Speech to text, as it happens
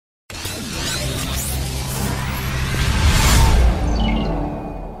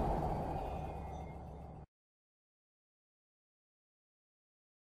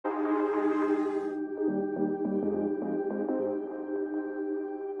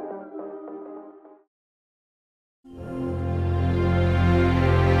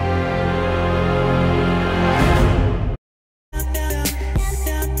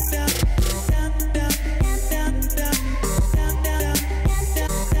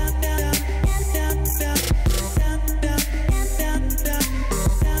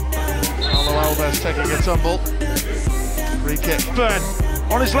taking a tumble. Free kick. Burn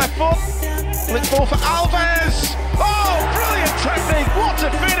on his left foot. Flick ball for Alves. Oh, brilliant technique. What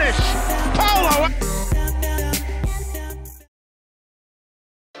a finish. Paulo.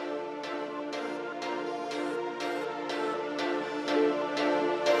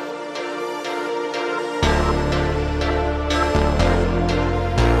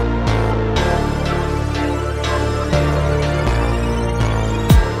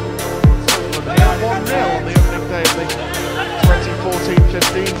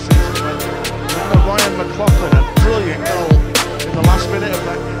 McLaughlin, a brilliant goal in the last minute of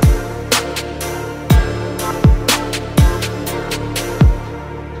that.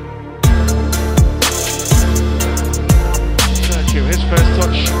 Sergio, his first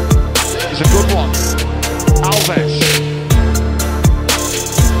touch is a good one. Alves.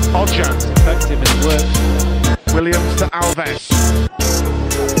 Odja. Effective and it works. Williams to Alves.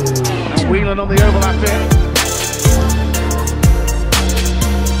 Now Whelan on the overlap here.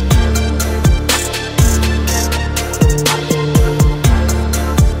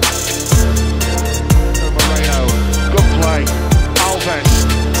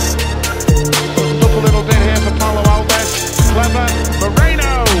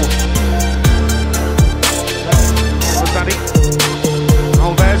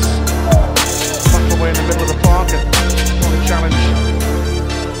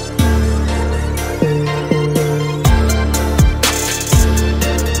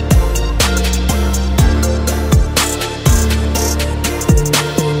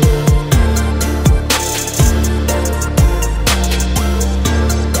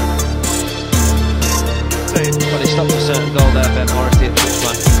 Goal there, Ben Morrissey at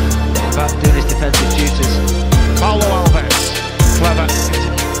Touchman. About doing his defensive duties. Paulo Alves, clever.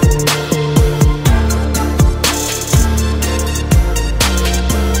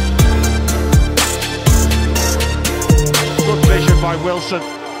 Good vision by Wilson.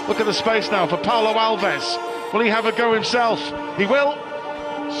 Look at the space now for Paulo Alves. Will he have a go himself? He will.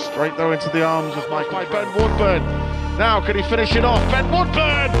 Straight though into the arms of Mike by Ben Woodburn. Now can he finish it off? Ben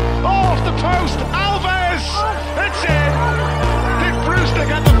Woodburn! Oh, off the post! Alves! It's in! Dick Brewster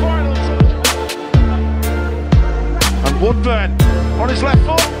get the final touch. And Woodburn on his left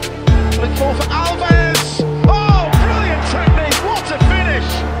foot. Flick ball for Alves!